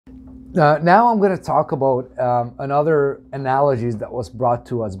Now I'm going to talk about another analogy that was brought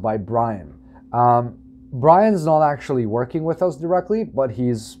to us by Brian. Brian's not actually working with us directly, but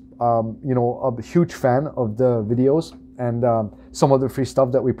he's a huge fan of the videos and some of the free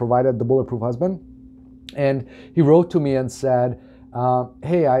stuff that we provided, the Bulletproof Husband. And he wrote to me and said,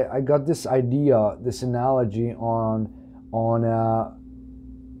 "Hey, I got this idea, this analogy on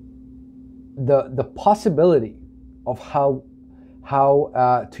the possibility of how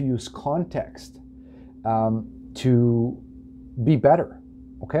to use context to be better."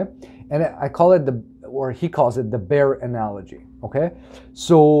 Okay, and I call it or he calls it the bear analogy. Okay,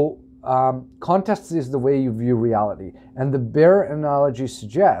 so context is the way you view reality, and the bear analogy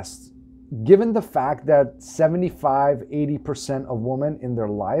suggests, given the fact that 75-80% of women in their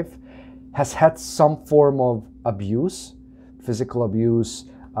life has had some form of abuse, physical abuse,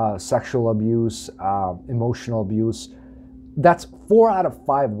 sexual abuse, emotional abuse. That's 4 out of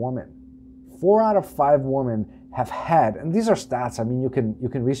 5 women. 4 out of 5 women have had, and these are stats, I mean, you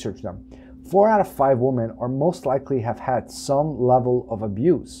can research them. 4 out of 5 women are most likely have had some level of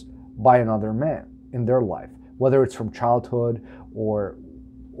abuse by another man in their life, whether it's from childhood or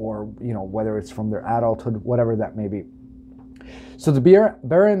whether it's from their adulthood, whatever that may be. So the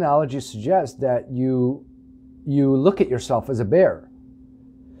bear analogy suggests that you look at yourself as a bear.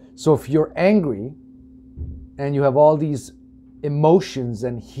 So if you're angry and you have all these emotions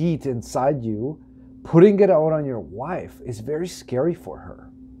and heat inside you, putting it out on your wife is very scary for her.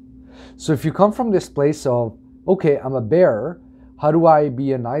 So if you come from this place of, okay, I'm a bear, how do I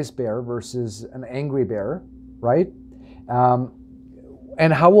be a nice bear versus an angry bear, right?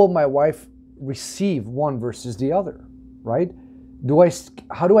 And how will my wife receive one versus the other, right?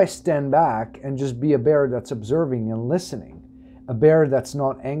 How do I stand back and just be a bear that's observing and listening, a bear that's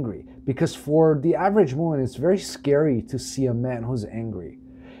not angry? Because for the average woman, it's very scary to see a man who's angry.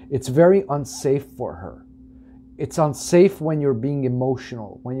 It's very unsafe for her. It's unsafe when you're being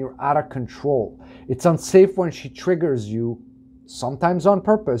emotional, when you're out of control. It's unsafe when she triggers you, sometimes on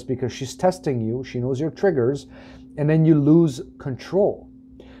purpose because she's testing you, she knows your triggers, and then you lose control.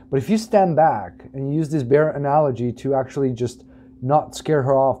 But if you stand back and you use this bear analogy to actually just not scare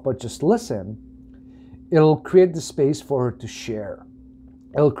her off, but just listen, it'll create the space for her to share.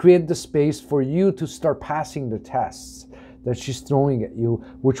 It'll create the space for you to start passing the tests that she's throwing at you,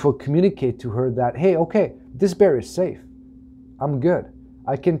 which will communicate to her that, hey, okay, this bear is safe. I'm good.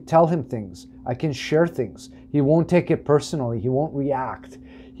 I can tell him things. I can share things. He won't take it personally. He won't react.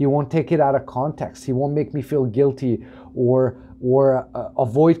 He won't take it out of context. He won't make me feel guilty or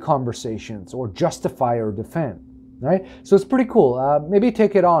avoid conversations or justify or defend. Right? So it's pretty cool. Maybe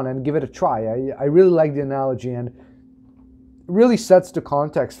take it on and give it a try. I really like the analogy, and really sets the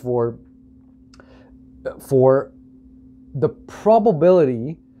context for the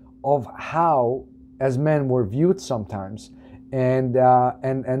probability of how, as men, we're viewed sometimes, and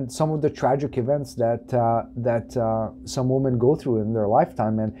some of the tragic events that some women go through in their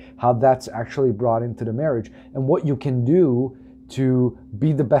lifetime, and how that's actually brought into the marriage, and what you can do to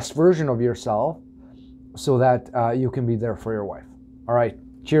be the best version of yourself so that you can be there for your wife. All right,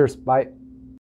 cheers, bye.